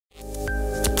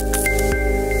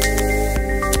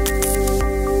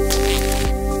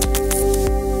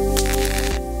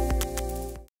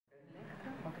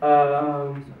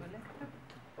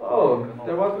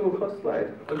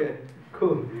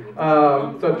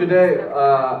today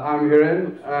I'm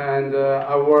Heeren, and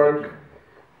I work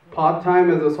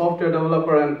part-time as a software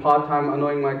developer and part-time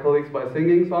annoying my colleagues by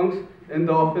singing songs in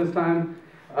the office time.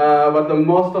 But the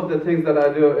most of the things that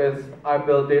I do is I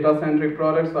build data-centric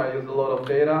products, so I use a lot of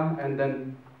data and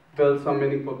then build some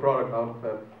meaningful product out of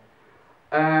it.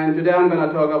 And today I'm going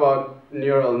to talk about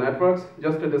neural networks.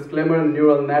 Just a disclaimer,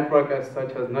 neural network as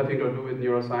such has nothing to do with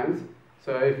neuroscience.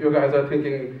 So if you guys are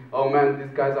thinking, oh man, these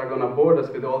guys are going to bore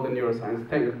us with all the neuroscience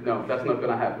things, no, that's not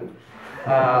going to happen.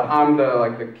 I'm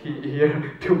the key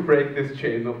here to break this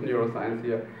chain of neuroscience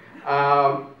here.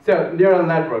 So neural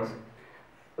networks.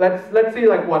 Let's see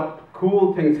what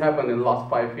cool things happened in the last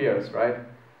 5 years, right?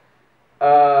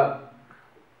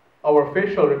 Our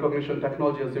facial recognition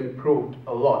technology has improved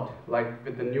a lot. Like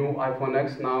with the new iPhone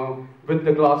X now, with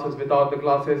the glasses, without the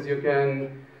glasses, you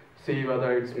can see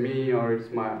whether it's me or it's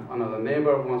another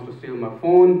neighbor who wants to steal my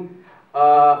phone.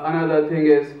 Another thing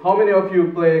is, how many of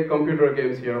you play computer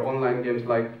games here, online games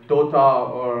like Dota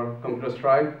or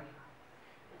Counter-Strike?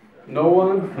 No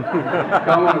one?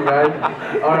 Come on, guys.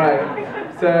 All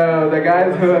right. So the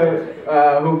guys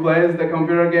who plays the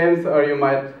computer games, or you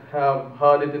might have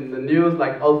heard it in the news,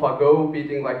 like AlphaGo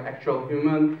beating like actual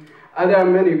human. And there are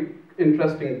many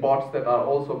interesting bots that are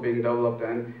also being developed,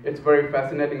 and it's very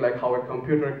fascinating like how a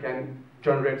computer can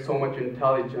generate so much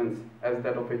intelligence as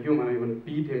that of a human, or even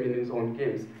beat him in his own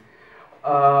games.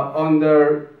 On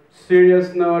the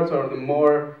serious notes, or the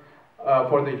more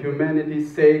for the humanity's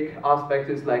sake aspect,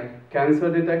 is like cancer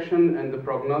detection and the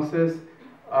prognosis,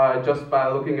 just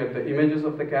by looking at the images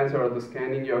of the cancer or the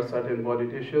scanning your certain body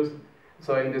tissues.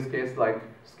 So in this case, like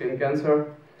skin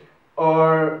cancer.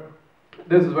 Or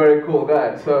this is very cool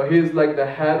guy. So he's like the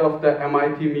head of the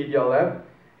MIT Media Lab.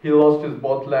 He lost his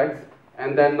both legs,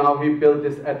 and then now he built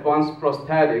this advanced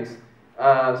prosthetics.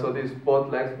 So these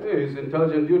both legs, he's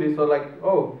intelligent dude. So like,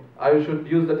 oh, I should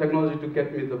use the technology to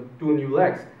get me the 2 new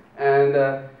legs. And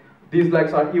these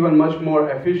legs are even much more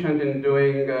efficient in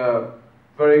doing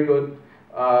very good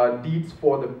deeds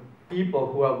for the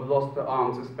people who have lost the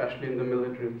arms, especially in the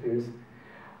military things.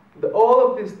 All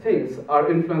of these things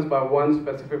are influenced by one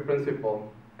specific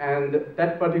principle, and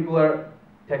that particular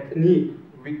technique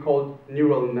we call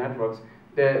neural networks.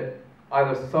 Either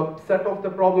subset of the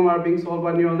problem are being solved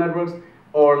by neural networks,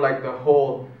 or like the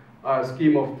whole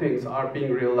scheme of things are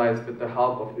being realized with the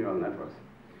help of neural networks.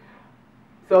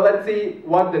 So let's see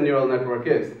what the neural network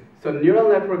is. So neural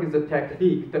network is a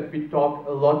technique that we talk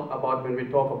a lot about when we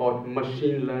talk about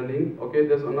machine learning. Okay,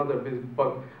 there's another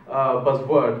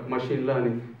buzzword, machine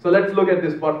learning. So let's look at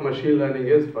this, what machine learning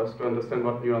is first to understand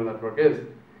what neural network is.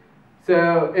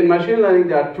 So in machine learning,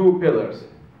 there are 2 pillars,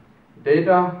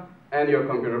 data and your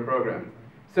computer program.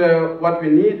 So what we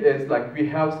need is like we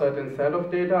have certain set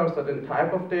of data or certain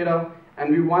type of data,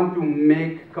 and we want to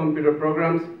make computer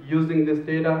programs using this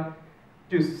data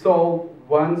to solve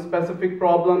one specific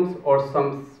problems or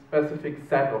some specific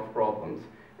set of problems.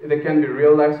 They can be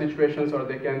real life situations, or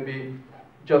they can be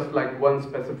just like one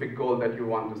specific goal that you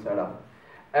want to set up.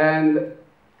 And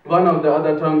one of the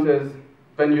other terms is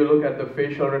when you look at the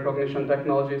facial recognition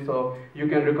technology, so you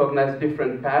can recognize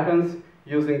different patterns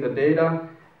using the data.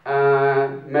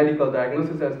 Medical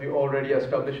diagnosis, as we already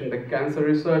established in the cancer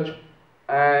research,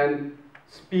 and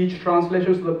speech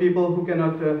translation, so the people who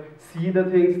cannot see the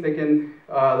things, they can,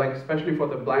 like especially for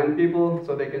the blind people,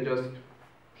 so they can just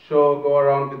go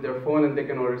around with their phone and they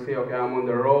can already say, okay, I'm on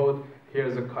the road,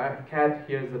 here's a cat,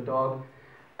 here's a dog,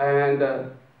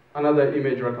 and another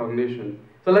image recognition.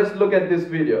 So let's look at this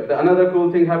video. Another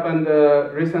cool thing happened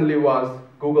recently was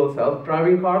Google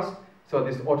self-driving cars, so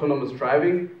this autonomous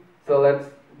driving. So let's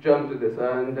jump to this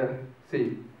and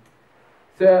see.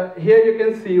 So here you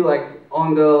can see like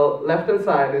on the left-hand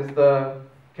side is the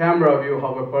camera view,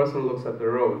 how a person looks at the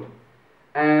road.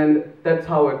 And that's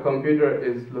how a computer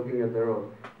is looking at the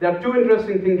road. There are 2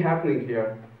 interesting things happening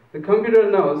here. The computer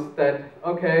knows that,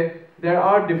 okay, there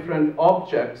are different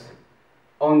objects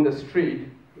on the street,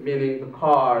 meaning the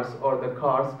cars or the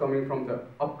cars coming from the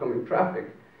upcoming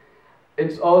traffic.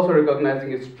 It's also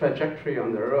recognizing its trajectory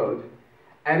on the road.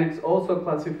 And it's also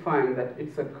classifying that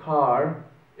it's a car,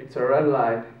 it's a red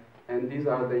light, and these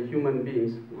are the human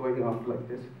beings going off like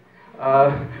this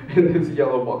in these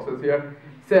yellow boxes here.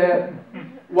 So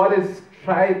what is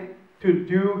tried to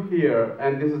do here,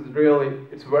 and this is really,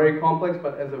 it's very complex,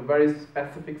 but as a very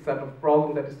specific set of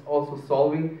problems that is also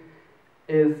solving,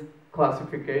 is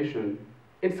classification.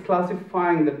 It's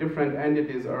classifying the different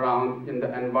entities around in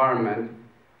the environment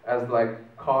as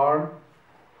like car,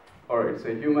 or it's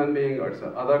a human being, or it's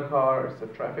another car, or it's a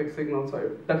traffic signal. So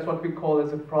that's what we call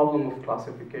as a problem of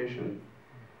classification.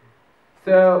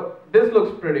 So this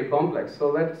looks pretty complex. So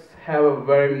let's have a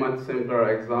very much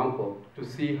simpler example to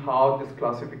see how this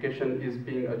classification is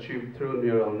being achieved through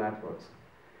neural networks.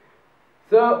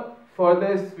 So for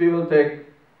this, we will take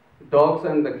dogs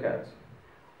and the cats.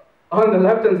 On the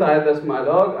left-hand side, there's my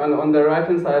dog, and on the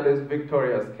right-hand side is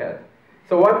Victoria's cat.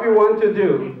 So what we want to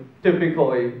do,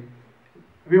 typically,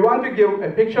 we want to give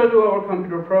a picture to our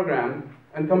computer program,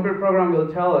 and computer program will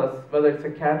tell us whether it's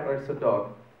a cat or it's a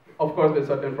dog. Of course, with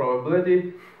certain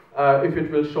probability. If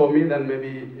it will show me, then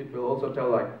maybe it will also tell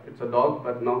like it's a dog,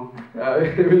 but no.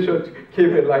 We should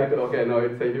keep it like, okay, no,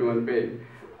 it's a human being.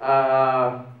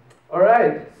 All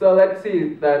right, so let's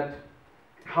see that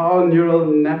how neural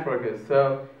network is.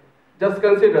 So just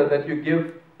consider that you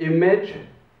give image,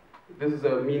 this is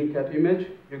a mean cat image,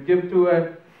 you give to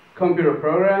a computer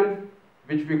program,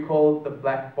 which we call the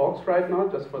black box right now,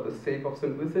 just for the sake of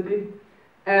simplicity.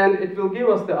 And it will give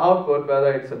us the output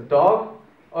whether it's a dog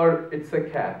or it's a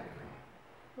cat.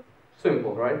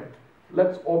 Simple, right?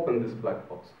 Let's open this black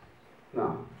box.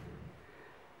 Now,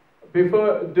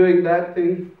 before doing that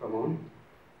thing, come on,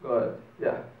 go ahead,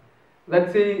 yeah.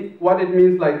 Let's see what it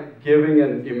means like giving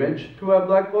an image to a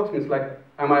black box. Means like,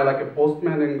 am I like a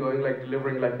postman and going like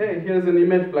delivering like, hey, here's an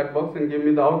image black box and give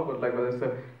me the output, like whether it's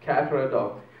a cat or a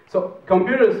dog. So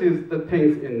computer sees the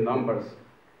things in numbers.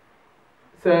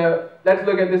 So let's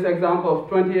look at this example of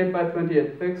 28 by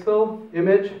 28 pixel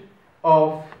image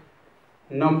of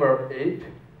number 8.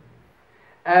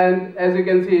 And as you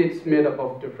can see, it's made up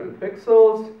of different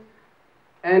pixels.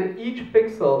 And each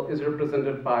pixel is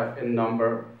represented by a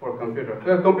number for computer.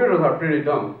 Computers are pretty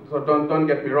dumb, so don't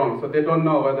get me wrong. So they don't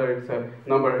know whether it's a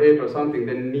number 8 or something.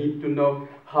 They need to know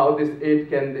how this 8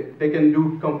 they can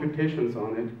do computations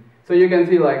on it. So you can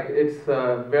see like it's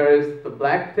various, the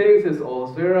black things is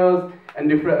all zeros, and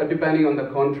depending on the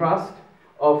contrast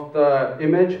of the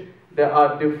image, there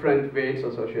are different weights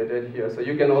associated here. So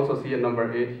you can also see a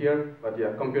number 8 here, but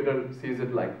yeah, computer sees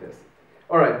it like this.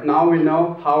 All right, now we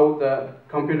know how the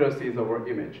computer sees our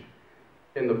image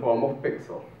in the form of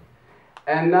pixel.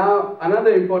 And now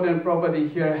another important property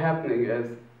here happening is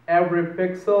every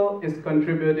pixel is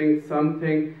contributing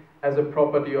something as a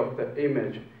property of the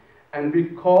image. And we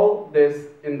call this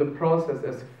in the process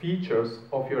as features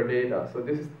of your data. So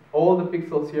this is, all the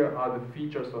pixels here are the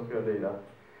features of your data.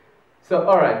 So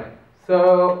all right,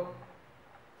 so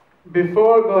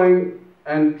before going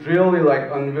and really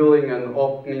like unveiling and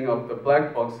opening up the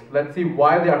black box, let's see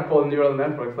why they are called neural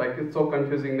networks. Like, it's so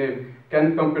confusing name.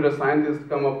 Can computer scientists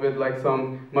come up with like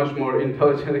some much more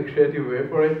intelligent and creative way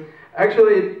for it?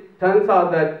 Actually, it turns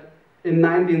out that in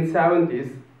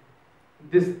 1970s,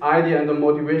 this idea and the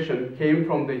motivation came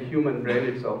from the human brain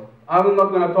itself. I'm not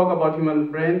going to talk about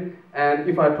human brain, and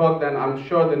if I talk, then I'm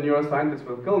sure the neuroscientists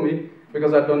will kill me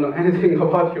because I don't know anything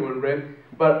about human brain.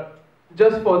 But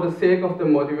just for the sake of the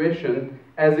motivation,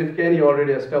 as if Kenny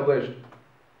already established,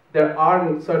 there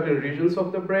are certain regions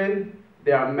of the brain,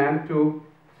 they are meant to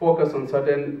focus on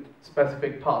certain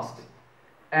specific tasks.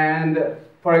 And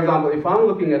for example, if I'm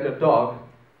looking at a dog,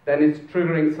 then it's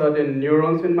triggering certain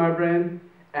neurons in my brain,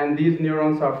 and these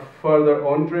neurons are further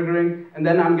on triggering, and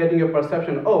then I'm getting a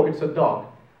perception, oh, it's a dog,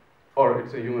 or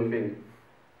it's a human being.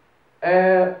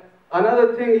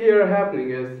 Another thing here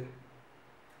happening is,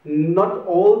 not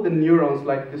all the neurons,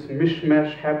 like this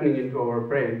mishmash happening into our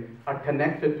brain, are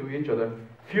connected to each other.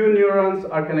 Few neurons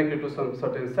are connected to some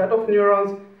certain set of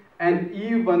neurons, and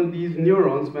even these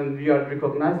neurons, when we are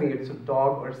recognizing it's a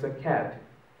dog or it's a cat,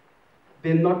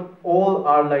 they not all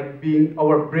are like being,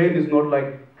 our brain is not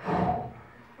like,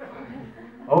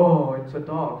 oh, it's a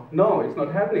dog. No, it's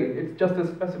not happening. It's just a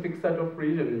specific set of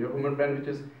region in your human brain which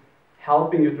is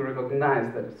helping you to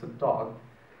recognize that it's a dog.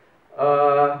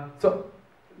 So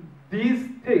these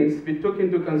things we took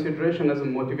into consideration as a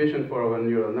motivation for our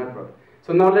neural network.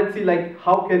 So now let's see like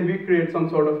how can we create some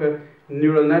sort of a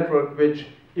neural network which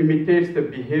imitates the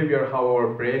behavior how our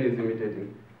brain is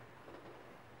imitating.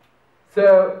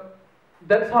 So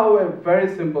that's how a very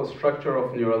simple structure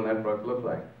of neural network looks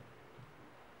like.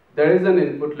 There is an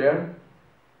input layer,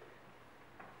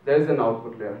 there is an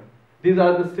output layer. These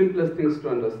are the simplest things to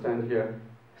understand here.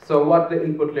 So what the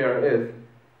input layer is,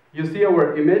 you see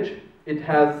our image, it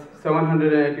has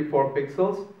 784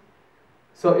 pixels.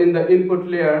 So in the input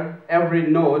layer, every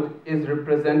node is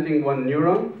representing one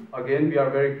neuron. Again, we are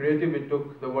very creative. We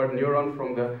took the word neuron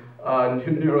from the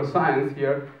neuroscience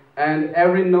here. And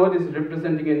every node is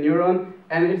representing a neuron,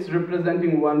 and it's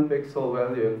representing one pixel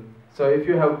value. So if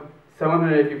you have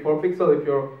 784 pixels, if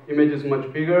your image is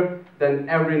much bigger, then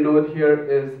every node here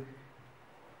is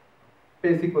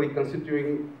basically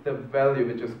constituting the value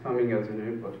which is coming as an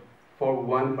input for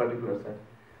one particular set.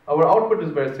 Our output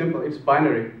is very simple. It's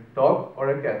binary, dog or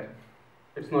a cat.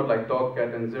 It's not like dog,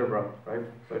 cat, and zebra, right?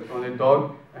 So it's only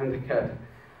dog and the cat.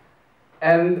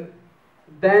 And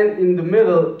then in the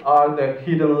middle are the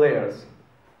hidden layers.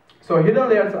 So hidden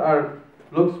layers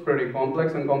looks pretty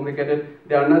complex and complicated.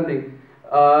 They are nothing.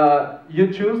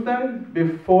 You choose them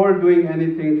before doing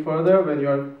anything further. When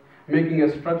you're making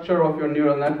a structure of your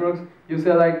neural networks, you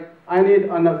say like, I need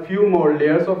a few more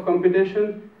layers of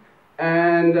computation,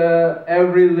 and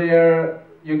every layer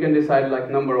you can decide like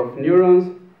number of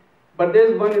neurons. But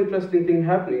there's one interesting thing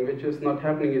happening, which is not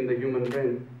happening in the human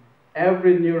brain.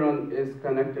 Every neuron is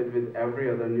connected with every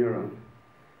other neuron.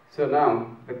 So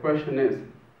now the question is,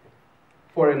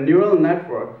 for a neural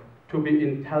network to be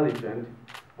intelligent,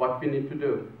 what we need to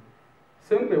do?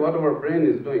 Simply what our brain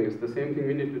is doing is the same thing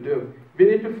we need to do. We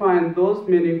need to find those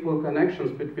meaningful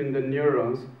connections between the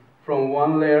neurons from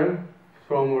one layer,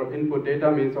 from our input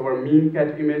data, means our mean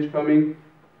cat image coming,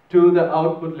 to the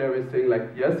output layer is saying like,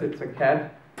 yes, it's a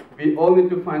cat. We all need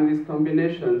to find these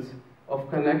combinations of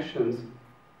connections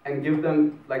and give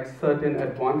them like certain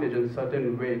advantage and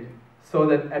certain weight, so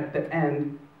that at the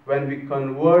end, when we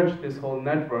converge this whole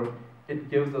network, it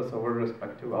gives us our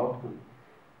respective outcome.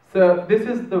 So this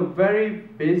is the very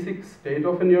basic state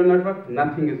of a neural network.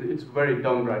 Nothing is, it's very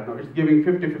dumb right now. It's giving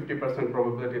 50-50%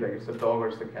 probability like it's a dog or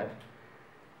it's a cat.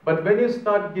 But when you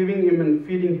start giving him and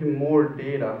feeding him more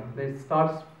data, then it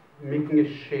starts making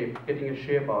a shape, getting a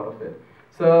shape out of it.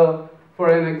 So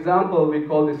for an example, we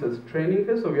call this as training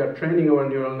phase. So we are training our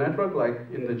neural network like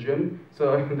in the gym.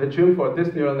 So in the gym for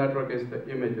this neural network is the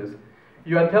images.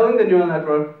 You are telling the neural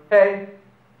network, hey,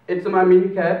 it's my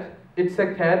mean cat, it's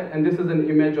a cat, and this is an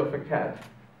image of a cat.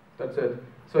 That's it.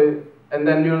 So, and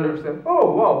then neural network says,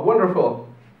 oh, wow, wonderful.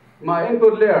 My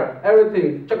input layer,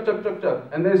 everything, chuck, chuck, chuck, chuck.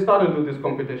 And then start to do these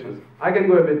computations. I can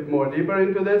go a bit more deeper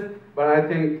into this, but I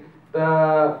think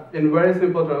in very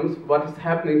simple terms, what is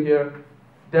happening here,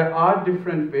 there are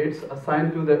different weights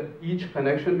assigned to each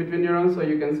connection between neurons. So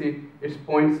you can see it's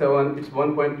 0.7, it's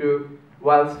 1.2,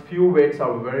 whilst few weights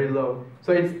are very low.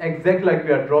 So it's exactly like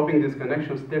we are dropping these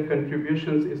connections. Their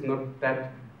contributions is not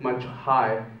that much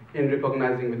high in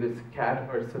recognizing whether it's a cat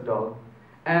or it's a dog.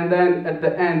 And then at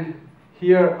the end,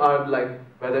 here are like,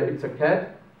 whether it's a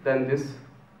cat, then this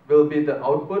will be the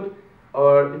output,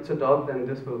 or it's a dog, then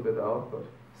this will be the output.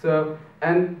 So,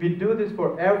 and we do this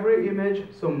for every image,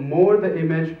 so more the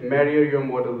image, merrier your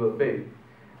model will be.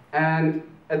 And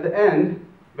at the end,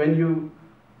 when you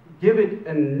give it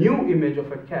a new image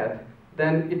of a cat,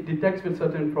 then it detects with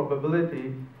certain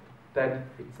probability that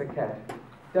it's a cat.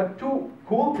 There are two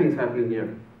cool things happening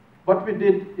here. What we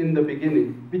did in the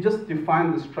beginning, we just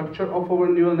defined the structure of our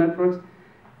neural networks,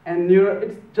 and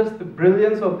it's just the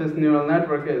brilliance of this neural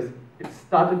network is, it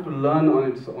started to learn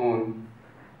on its own.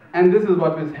 And this is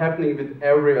what is happening with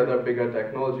every other bigger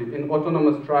technology. In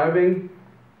autonomous driving,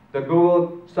 the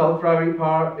Google self-driving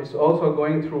car is also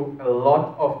going through a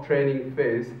lot of training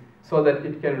phase so that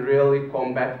it can really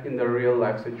combat in the real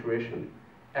life situation.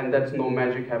 And that's no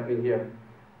magic happening here.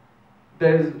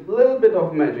 There's a little bit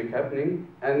of magic happening,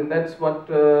 and that's what,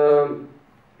 so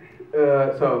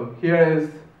here is,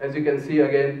 as you can see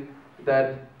again,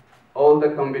 that all the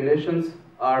combinations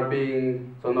are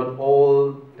being, so not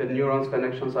all the neurons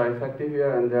connections are effective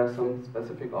here, and there are some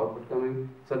specific output coming.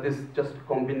 So this is just a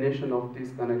combination of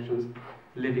these connections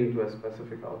leading to a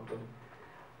specific output.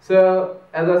 So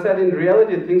as I said, in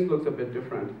reality, things look a bit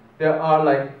different. There are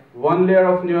like one layer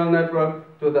of neural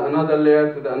network to the another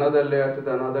layer, to the another layer, to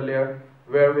the another layer,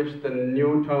 where which the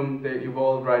new term they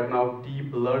evolved right now,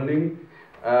 deep learning.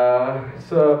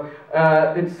 It's,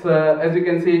 as you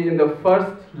can see, in the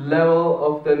first level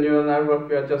of the neural network,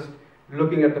 we are just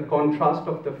looking at the contrast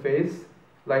of the face,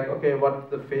 like, okay,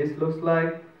 what the face looks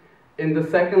like. In the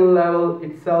second level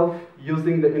itself,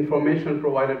 using the information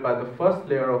provided by the first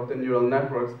layer of the neural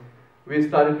networks, we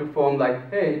started to form like,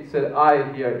 hey, it's an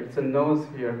eye here, it's a nose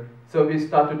here. So we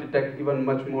start to detect even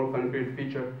much more concrete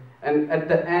feature. And at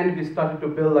the end, we started to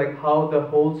build like how the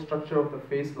whole structure of the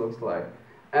face looks like.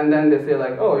 And then they say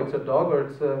like, oh, it's a dog, or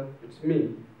it's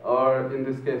me, or in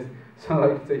this case, so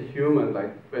like it's a human,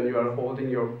 like when you are holding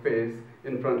your face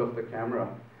in front of the camera.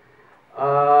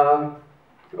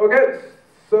 Okay,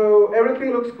 so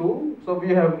everything looks cool. So we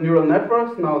have neural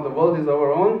networks, now the world is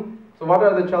our own. So what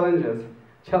are the challenges?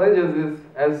 Challenges is,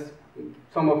 as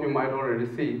some of you might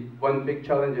already see, one big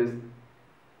challenge is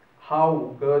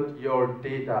how good your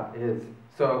data is.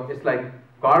 So it's like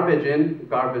garbage in,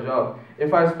 garbage out.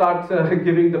 If I start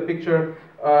giving the picture,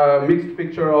 mixed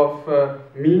picture of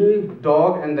me,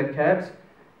 dog, and the cat,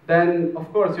 then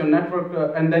of course your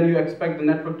network, and then you expect the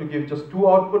network to give just two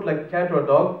output like cat or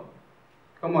dog,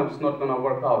 come on, it's not going to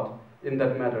work out in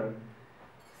that matter.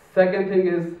 Second thing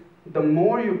is, the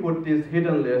more you put these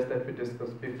hidden layers that we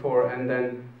discussed before, and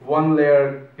then one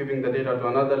layer giving the data to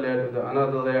another layer to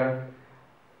another layer,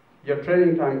 your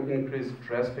training time increases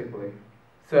drastically.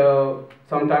 So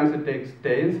sometimes it takes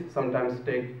days, sometimes it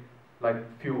takes like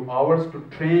few hours to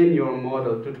train your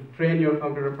model, to train your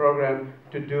computer program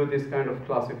to do this kind of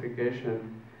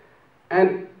classification.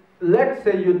 And let's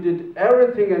say you did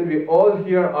everything, and we all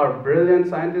here are brilliant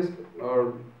scientists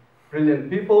or brilliant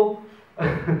people.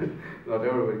 Not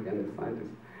everybody can be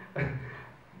scientists.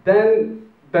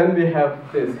 then we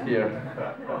have this here.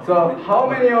 So how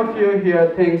many of you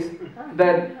here thinks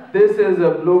that this is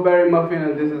a blueberry muffin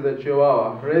and this is a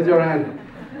chihuahua? Raise your hand.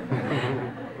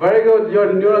 Very good.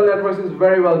 Your neural network is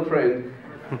very well trained.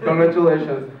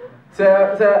 Congratulations. So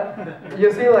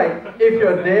you see, like, if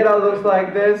your data looks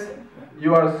like this,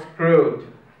 you are screwed.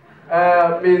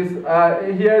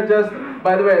 Here just,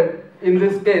 by the way, in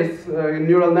this case,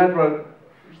 neural network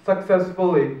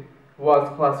successfully was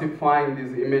classifying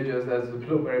these images as the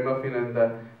blueberry muffin and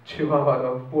the chihuahua,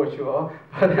 or poor chihuahua.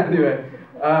 But anyway,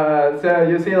 so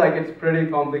you see, like, it's pretty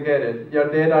complicated. Your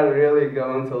data really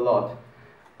governs a lot.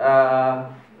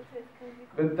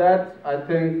 With that, I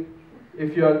think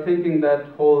if you are thinking that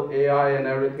whole AI and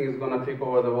everything is going to take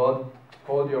over the world,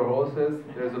 hold your horses.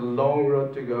 There's a long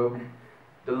road to go.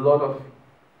 A lot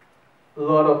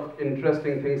of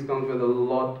interesting things comes with a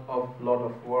lot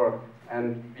of work,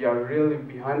 and we are really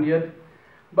behind yet.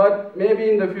 But maybe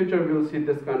in the future we'll see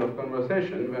this kind of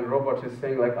conversation when robots is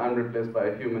saying, like, I'm replaced by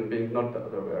a human being, not the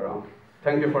other way around.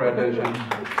 Thank you for your attention.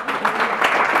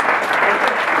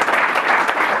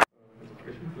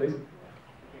 Please.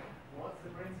 What's the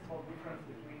principal difference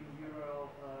between neural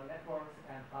networks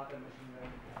and other machine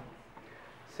learning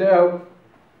techniques? So,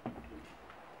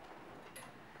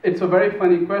 it's a very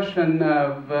funny question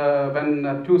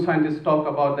when two scientists talk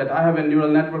about that. I have a neural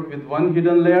network with one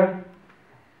hidden layer,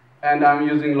 and I'm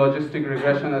using logistic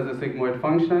regression as a sigmoid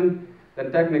function.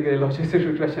 Then technically, logistic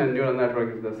regression and neural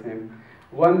network is the same.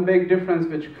 One big difference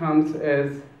which comes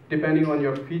is, depending on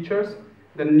your features,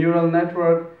 the neural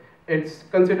network, it's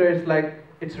considered like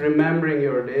it's remembering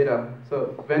your data.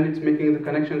 So when it's making the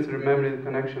connections, remembering the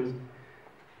connections,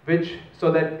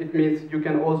 so that it means you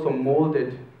can also mold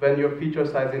it. When your feature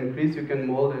size increase, you can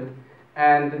mold it.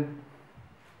 And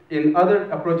in other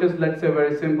approaches, let's say a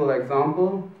very simple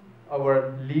example,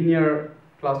 our linear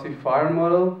classifier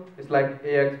model is like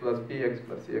AX plus BX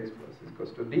plus CX plus is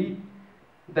equals to D.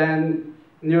 Then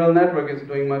neural network is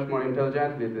doing much more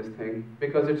intelligently this thing,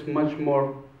 because it's much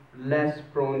more less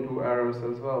prone to errors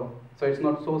as well. So it's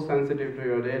not so sensitive to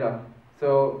your data.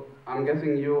 So I'm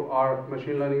guessing you are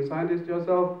machine learning scientist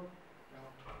yourself?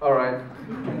 No. All right.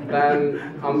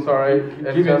 Then I'm sorry.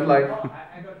 It's just like... Oh,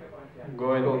 I got your point, yeah.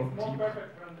 Go in. It's more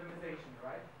perfect randomization,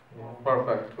 right? Yeah.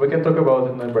 Perfect. We can talk about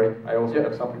it in my break. I also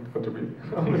have something to contribute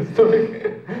on this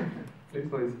topic. Please,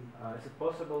 please. Is it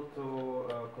possible to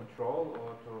control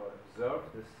or to observe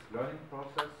this learning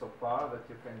process so far that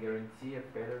you can guarantee a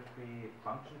failure-free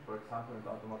function, for example, in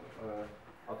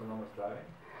autonomous driving?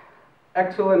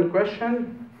 Excellent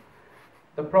question.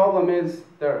 The problem is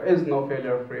there is no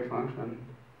failure-free function.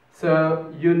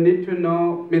 So you need to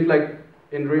know, like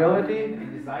in reality.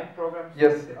 In design programs,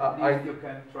 yes, at least you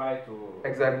can try to.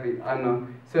 Exactly, I know.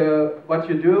 So what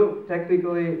you do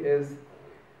technically is,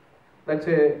 let's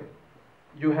say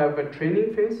you have a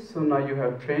training phase. So now you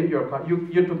have trained your car.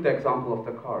 You took the example of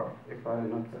the car, if I'm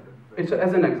not. It's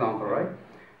as an example, right?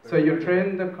 So you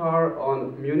train the car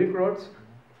on Munich roads,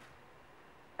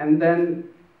 and then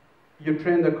you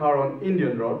train the car on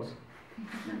Indian roads.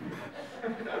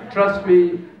 Trust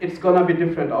me, it's gonna be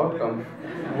different outcome.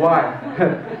 Why?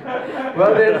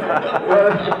 well,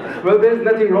 there's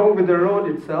nothing wrong with the road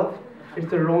itself.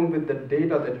 It's wrong with the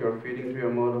data that you're feeding to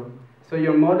your model. So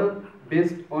your model,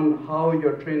 based on how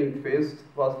your training phase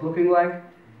was looking like,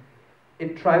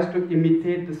 it tries to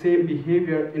imitate the same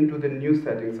behavior into the new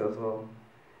settings as well.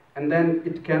 And then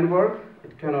it can work,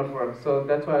 it cannot work. So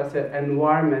that's why I say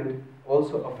environment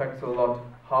also affects a lot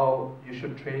how you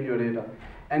should train your data.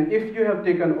 And if you have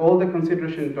taken all the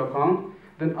consideration into account,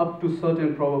 then up to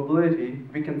certain probability,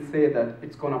 we can say that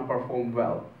it's gonna perform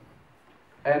well.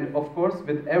 And of course,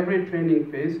 with every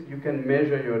training phase, you can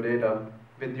measure your data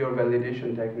with your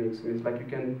validation techniques. It's like you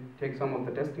can take some of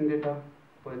the testing data,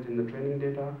 put it in the training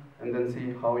data, and then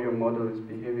see how your model is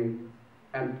behaving.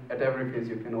 And at every phase,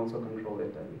 you can also control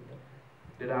it.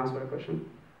 Did I answer your question?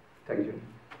 Thank you.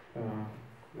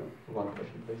 One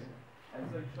question, please. And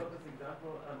so you showed this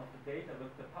example of the data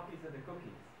with the puppies and the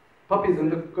cookies. Puppies and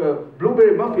the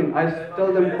blueberry muffin. I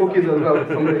tell them cookies as well.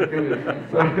 Somebody kill me.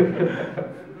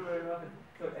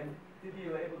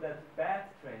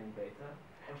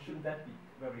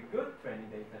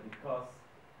 because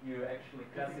you actually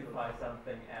classify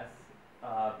something as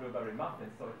blueberry muffin,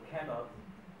 so it cannot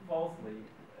falsely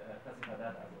classify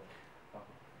that as a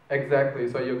muffin.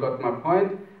 Exactly, so you got my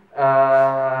point.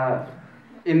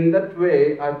 In that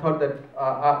way, I thought that,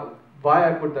 why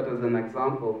I put that as an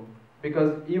example,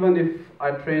 because even if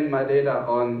I train my data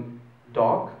on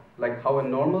dog, like how a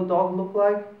normal dog look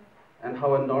like, and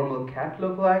how a normal cat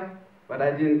look like, but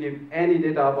I didn't give any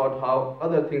data about how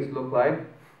other things look like,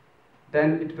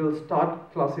 then it will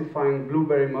start classifying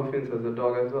blueberry muffins as a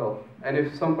dog as well. And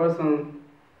if some person,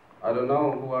 I don't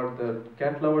know who are the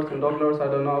cat lovers and dog lovers, I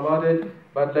don't know about it,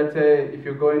 but let's say if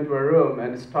you go into a room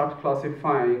and start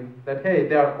classifying that, hey,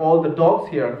 there are all the dogs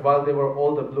here while they were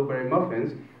all the blueberry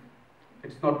muffins,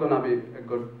 it's not gonna be a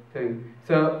good thing.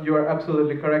 So you are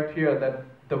absolutely correct here that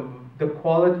the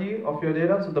quality of your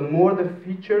data, so the more the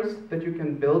features that you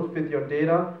can build with your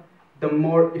data, the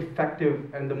more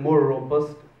effective and the more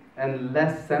robust and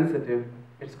less sensitive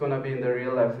it's gonna be in the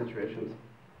real life situations.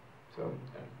 So,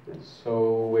 yeah.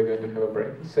 So we're going to have a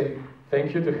break. Say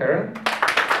thank you to Heeren.